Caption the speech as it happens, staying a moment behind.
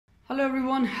Hello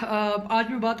everyone, आज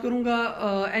मैं बात करूंगा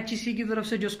HEC की तरफ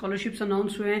से जो स्कॉलरशिप्स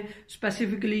अनाउंस हुए हैं,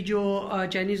 स्पेसिफिकली जो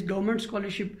चाइनीज़ गवर्नमेंट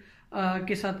स्कॉलरशिप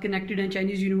के साथ कनेक्टेड हैं,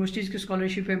 चाइनीज़ यूनिवर्सिटीज़ की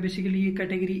स्कॉलरशिप है। बेसिकली ये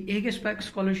कैटेगरी ए के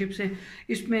स्कॉलरशिप्स हैं।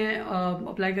 इसमें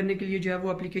अप्लाई करने के लिए जो है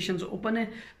वो एप्लीकेशंस ओपन है।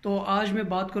 तो आज मैं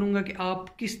बात करूंगा कि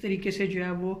आप किस तरीके से जो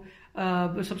है वो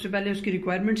सबसे पहले उसकी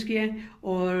रिक्वायरमेंट्स क्या हैं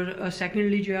और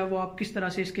सेकेंडली जो है वो आप किस तरह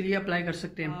से इसके लिए अप्लाई कर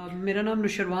सकते हैं। मेरा नाम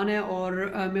नुशरवान है और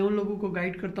मैं उन लोगों को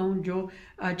गाइड करता हूं जो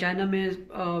चाइना में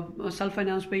सेल्फ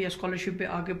फाइनेंस पे या स्कॉलरशिप पे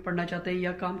आके पढ़ना चाहते हैं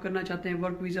या काम करना चाहते हैं,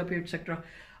 वर्क वीज़ा पे एक्सेट्रा।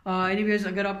 एनीवेज,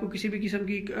 अगर आपको किसी भी किस्म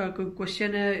की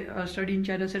क्वेश्चन है स्टडी इन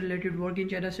चाइना से रिलेटेड, वर्क इन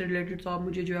चाइना से रिलेटेड, तो आप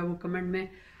मुझे जो है वो कमेंट में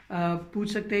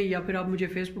पूछ सकते हैं, या फिर आप मुझे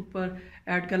फेसबुक पर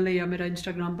ऐड कर लें या मेरा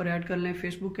इंस्टाग्राम पर ऐड कर लें।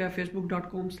 फेसबुक है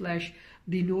facebook.com/dinosh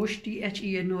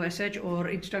THENOSH और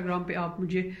इंस्टाग्राम पे आप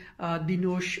मुझे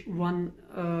dinosh1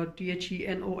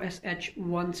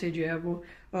 THENOSH1 से जो है वो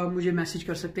मुझे मैसेज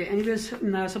कर सकते हैं। एनीवेज,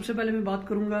 सबसे पहले मैं बात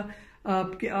करूँगा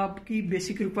कि आपकी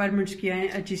बेसिक रिक्वायरमेंट्स क्या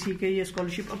हैं HEC के ये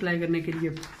स्कॉलरशिप अप्लाई करने के लिए।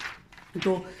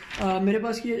 तो मेरे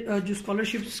पास ये जो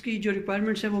स्कॉलरशिप्स की जो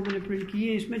रिक्वायरमेंट्स हैं वो मैंने प्रिंट की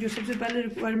है। इसमें जो सबसे पहले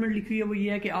रिक्वायरमेंट लिखी है वो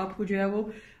ये है कि आपको जो है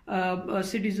वो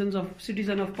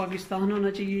सिटीज़न ऑफ पाकिस्तान होना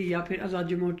चाहिए या फिर आज़ाद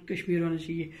जम्मू कश्मीर होना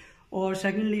चाहिए। और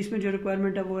सेकेंडली इसमें जो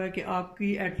रिक्वायरमेंट है वो है कि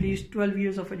आपकी at least 12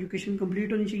 years of education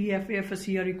complete होनी चाहिए, FA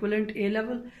FSC और इक्वलेंट A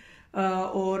लेवल,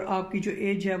 और आपकी जो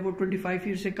एज है वो 25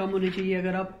 ईयर से कम होनी चाहिए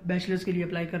अगर आप बैचलर्स के लिए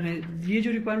अप्लाई कर रहे हैं। ये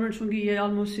जो रिक्वायरमेंट्स होंगी ये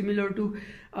ऑलमोस्ट सिमिलर टू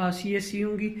CSC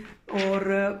होंगी। और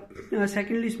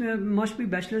सेकेंडली इसमें must be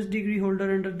bachelors degree holder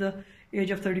under the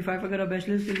age of 35। अगर आप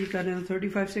बैचलर्स के लिए कर रहे हैं तो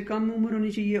 35 से कम उम्र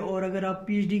होनी चाहिए, और अगर आप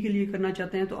PhD के लिए करना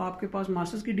चाहते हैं तो आपके पास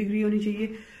मास्टर्स की डिग्री होनी चाहिए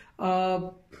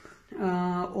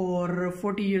और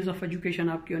 40 ईयर्स ऑफ एजुकेशन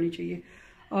आपकी होनी चाहिए।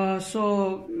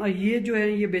 ये जो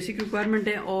है ये बेसिक रिक्वायरमेंट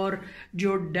है। और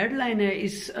जो डेडलाइन है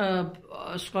इस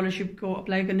स्कॉलरशिप को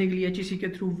अप्लाई करने के लिए HEC के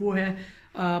थ्रू वो है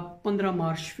 15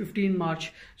 मार्च 15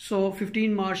 मार्च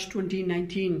 15 मार्च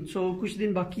 2019। कुछ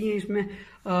दिन बाकी हैं इसमें।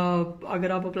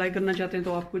 अगर आप अप्लाई करना चाहते हैं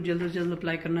तो आपको जल्द से जल्द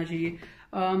अप्लाई करना चाहिए।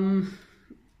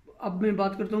 अब मैं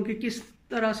बात करता हूँ कि किस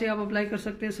तरह से आप अप्लाई कर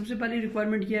सकते हैं। सबसे पहली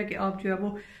रिक्वायरमेंट ये है कि आप जो है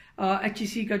वो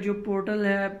HEC का जो पोर्टल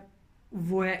है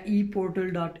वो है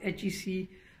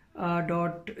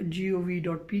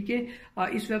eportal.hec.gov.pk।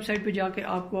 इस वेबसाइट पे जाके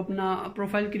आपको अपना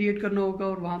प्रोफाइल क्रिएट करना होगा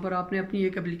और वहाँ पर आपने अपनी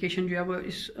एक एप्लीकेशन जो है वो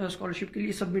इस स्कॉलरशिप के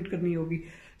लिए सबमिट करनी होगी।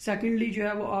 सेकेंडली जो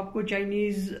है वो आपको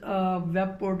चाइनीज़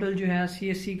वेब पोर्टल जो है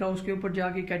CSC का, उसके ऊपर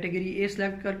जाके कैटेगरी A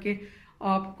सेलेक्ट करके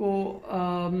आपको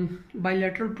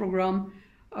बायलैटरल प्रोग्राम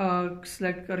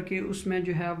सेलेक्ट करके उसमें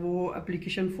जो है वो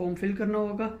एप्लीकेशन फॉर्म फिल करना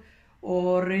होगा।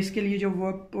 और इसके लिए जो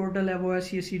वर्क पोर्टल है वो है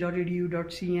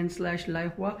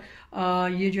csc.edu.cn/live हुआ।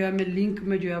 ये जो है मैं लिंक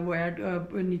में जो है वो ऐड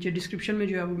नीचे डिस्क्रिप्शन में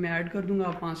जो है वो मैं ऐड कर दूंगा,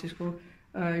 आप वहाँ से इसको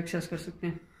एक्सेस कर सकते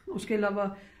हैं। उसके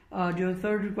अलावा जो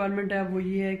थर्ड रिक्वायरमेंट है वो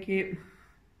ये है कि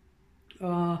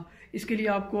इसके लिए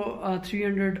आपको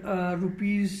 300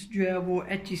 रुपीज़ जो है वो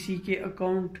HEC के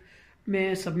अकाउंट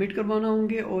में सबमिट करवाना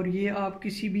होंगे, और ये आप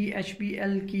किसी भी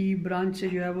HBL की ब्रांच से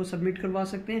जो है वो सबमिट करवा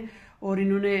सकते हैं। और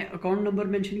इन्होंने अकाउंट नंबर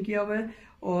मेंशन किया हुआ है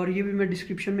और ये भी मैं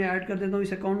डिस्क्रिप्शन में ऐड कर देता हूँ।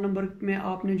 इस अकाउंट नंबर में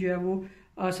आपने जो है वो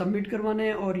सबमिट करवाना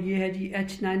है, और ये है जी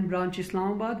H9 ब्रांच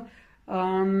इस्लामाबाद,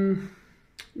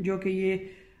 जो कि ये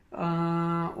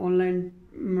ऑनलाइन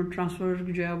ट्रांसफ़र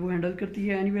जो है वो हैंडल करती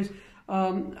है। एनीवेज,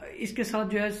 इसके साथ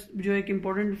जो एक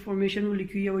इम्पॉर्टेंट इन्फॉर्मेशन वो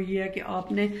लिखी हुई है वो ये है कि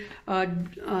आपने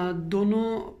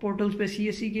दोनों पोर्टल्स पे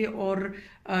CSC के और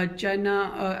चाइना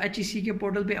HEC के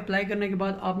पोर्टल पे अप्लाई करने के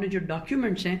बाद आपने जो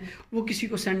डॉक्यूमेंट्स हैं वो किसी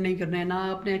को सेंड नहीं करने हैं। ना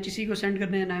आपने HEC को सेंड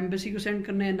करने हैं, ना एम्बेसी को सेंड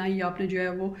करने हैं, ना ही आपने जो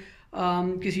है वो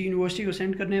किसी यूनिवर्सिटी को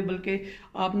सेंड करने हैं, बल्कि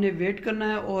आपने वेट करना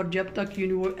है। और जब तक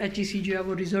HEC जो है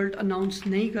वो रिज़ल्ट अनाउंस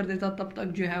नहीं कर देता तब तक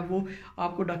जो है वो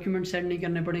आपको डॉक्यूमेंट सेंड नहीं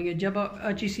करने पड़ेंगे। जब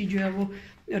HEC जो है वो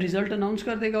रिज़ल्ट अनाउंस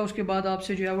कर देगा उसके बाद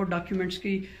आपसे जो है वो डॉक्यूमेंट्स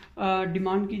की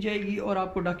डिमांड की जाएगी और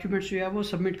आपको डॉक्यूमेंट्स जो है वो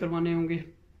सबमिट करवाने होंगे।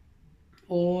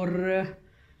 और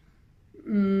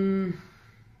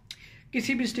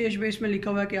किसी भी स्टेज पे इसमें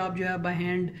लिखा हुआ है कि आप जो है बाय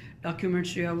हैंड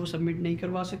डॉक्यूमेंट्स जो है वो सबमिट नहीं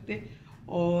करवा सकते,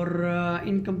 और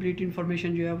इनकम्प्लीट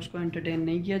इन्फॉर्मेशन जो है उसको एंटरटेन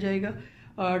नहीं किया जाएगा।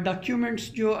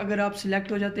 डॉक्यूमेंट्स जो अगर आप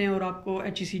सिलेक्ट हो जाते हैं और आपको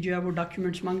HEC जो है वो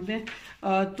डॉक्यूमेंट्स मांगते हैं,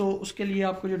 तो उसके लिए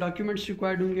आपको जो डॉक्यूमेंट्स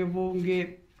रिक्वायर्ड होंगे वो होंगे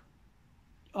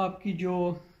आपकी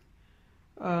जो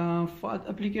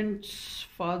applicants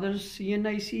fathers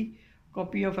CNIC,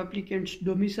 copy of applicants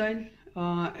domicile,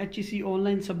 HEC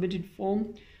online submitted form,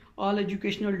 all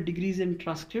educational degrees and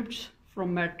transcripts from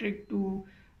matric to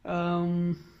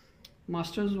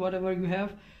masters whatever you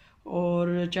have,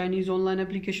 or Chinese online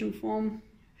application form,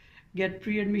 get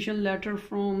pre-admission letter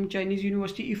from Chinese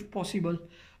university if possible.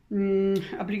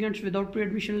 Applicants without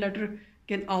pre-admission letter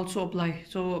can also apply.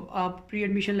 सो आप pre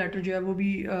admission letter जो है वो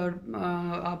भी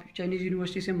आप Chinese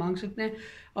university से मांग सकते हैं।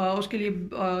 उसके लिए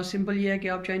सिंपल ये है कि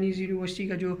आप चाइनीज़ यूनिवर्सिटी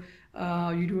का जो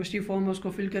यूनिवर्सिटी फॉर्म है उसको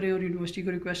फिल करें और यूनिवर्सिटी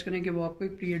को रिक्वेस्ट करें कि वो आपको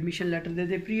एक प्री एडमिशन लेटर दे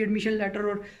दे। प्री एडमिशन लेटर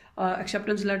और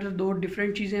एक्सेप्टेंस लेटर दो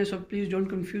डिफरेंट चीज़ें हैं, so please don't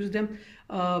confuse them.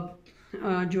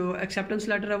 जो एक्सेप्टेंस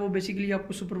लेटर है वो बेसिकली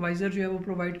आपको सुपरवाइज़र जो है वो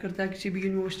प्रोवाइड करता है किसी भी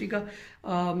यूनिवर्सिटी का,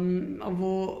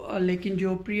 लेकिन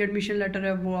जो प्री एडमिशन लेटर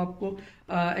है वो आपको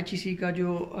HEC का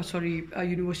जो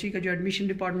यूनिवर्सिटी का जो एडमिशन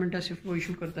डिपार्टमेंट है सिर्फ वो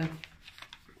इशू करता है।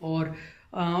 और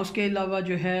उसके अलावा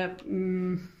जो है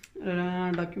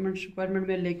डॉक्यूमेंट्स रिक्वायरमेंट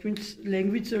में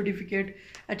language certificate,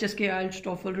 HSK IELTS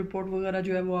TOEFL report वगैरह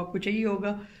जो है वो आपको चाहिए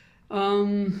होगा।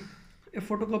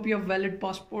 Photo copy of valid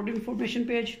passport information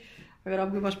page, अगर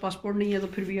आपके पास पासपोर्ट नहीं है तो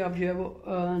फिर भी आप जो है वो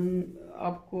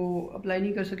आपको अप्लाई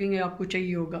नहीं कर सकेंगे, आपको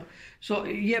चाहिए होगा। सो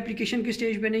ये एप्लीकेशन के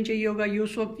स्टेज पे नहीं चाहिए होगा, ये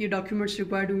उस वक्त ये डॉक्यूमेंट्स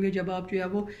रिक्वायर्ड होंगे जब आप जो है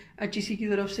वो HEC की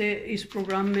तरफ से इस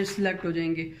प्रोग्राम में सिलेक्ट हो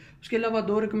जाएंगे। उसके अलावा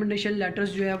 2 रिकमेंडेशन लेटर्स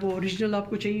जो है वो ओरिजिनल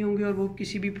आपको चाहिए होंगे और वो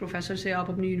किसी भी प्रोफेसर से आप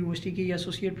अपनी यूनिवर्सिटी के या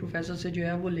एसोसिएट प्रोफेसर से जो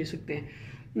है वो ले सकते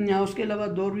हैं। उसके अलावा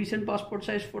 2 रीसेंट पासपोर्ट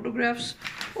साइज फ़ोटोग्राफ्स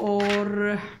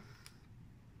और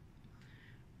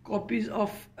copies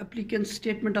of applicant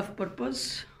statement of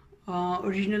purpose,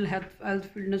 original health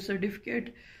fitness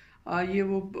certificate, ये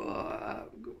वो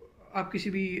आप किसी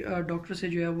भी डॉक्टर से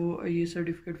जो है वो ये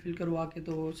सर्टिफिकेट फिल करवा के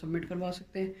तो सबमिट करवा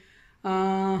सकते हैं।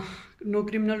 नो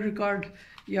क्रिमिनल रिकॉर्ड,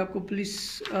 ये आपको पुलिस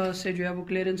से जो है वो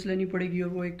क्लियरेंस लेनी पड़ेगी और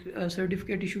वो एक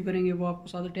सर्टिफिकेट इशू करेंगे, वो आपको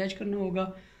साथ अटैच करना होगा।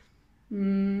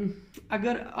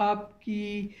 अगर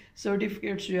आपकी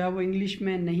सर्टिफिकेट्स जो है वो इंग्लिश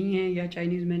में नहीं है या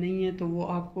चाइनीज़ में नहीं है तो वो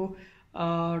आपको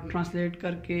ट्रांसलेट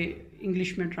करके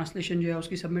इंग्लिश में ट्रांसलेशन जो है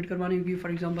उसकी सबमिट करवानी होगी।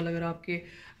 फॉर एग्जांपल अगर आपके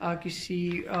किसी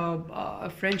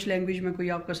फ्रेंच लैंग्वेज में कोई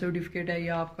आपका सर्टिफिकेट है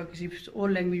या आपका किसी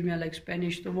और लैंग्वेज में लाइक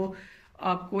स्पेनिश, तो वो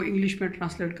आपको इंग्लिश में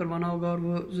ट्रांसलेट करवाना होगा और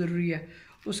वो ज़रूरी है।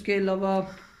 उसके अलावा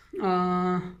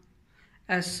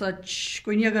एज सच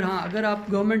कोई नहीं, अगर आप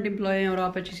गवर्नमेंट एम्प्लॉय हैं और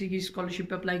आप HEC की स्कॉलरशिप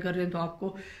पे अप्लाई कर रहे हैं तो आपको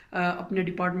अपने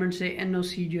डिपार्टमेंट से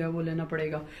NOC जो है वो लेना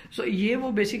पड़ेगा। सो ये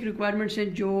वो बेसिक रिक्वायरमेंट्स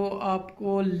हैं जो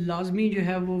आपको लाजमी जो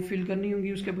है वो फिल करनी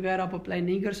होंगी, उसके बगैर आप अप्लाई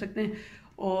नहीं कर सकते हैं।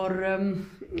 और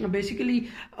बेसिकली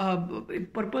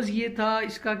पर्पज़ ये था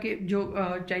इसका कि जो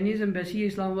चाइनीज़ एम्बेसी है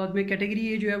इस्लामाबाद में, कैटेगरी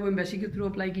ये जो है वो एम्बेसी के थ्रू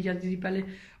अप्लाई की जाती थी पहले,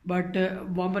 बट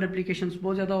वहाँ पर एप्लीकेशंस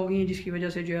बहुत ज़्यादा हो गई हैं जिसकी वजह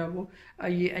से जो है वो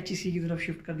ये HEC की तरफ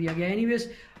शिफ्ट कर दिया गया। एनीवेज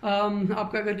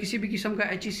आपका अगर किसी भी किस्म का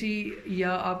HEC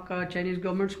या आपका चाइनीज़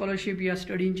गवर्नमेंट स्कॉलरशिप या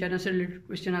स्टडी इन चाइना से रिलेटेड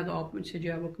क्वेश्चन है तो आप मुझसे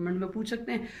जो है वो कमेंट में पूछ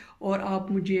सकते हैं और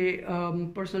आप मुझे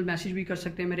पर्सनल मैसेज भी कर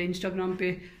सकते हैं मेरे इंस्टाग्राम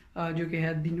पे जो कि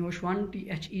है Dhenosh1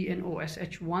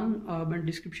 THENOSH1, मैं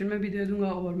डिस्क्रिप्शन में भी दे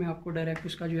दूँगा और मैं आपको डायरेक्ट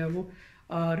उसका जो है वो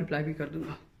रिप्लाई भी कर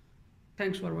दूँगा।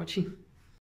 Thanks for watching.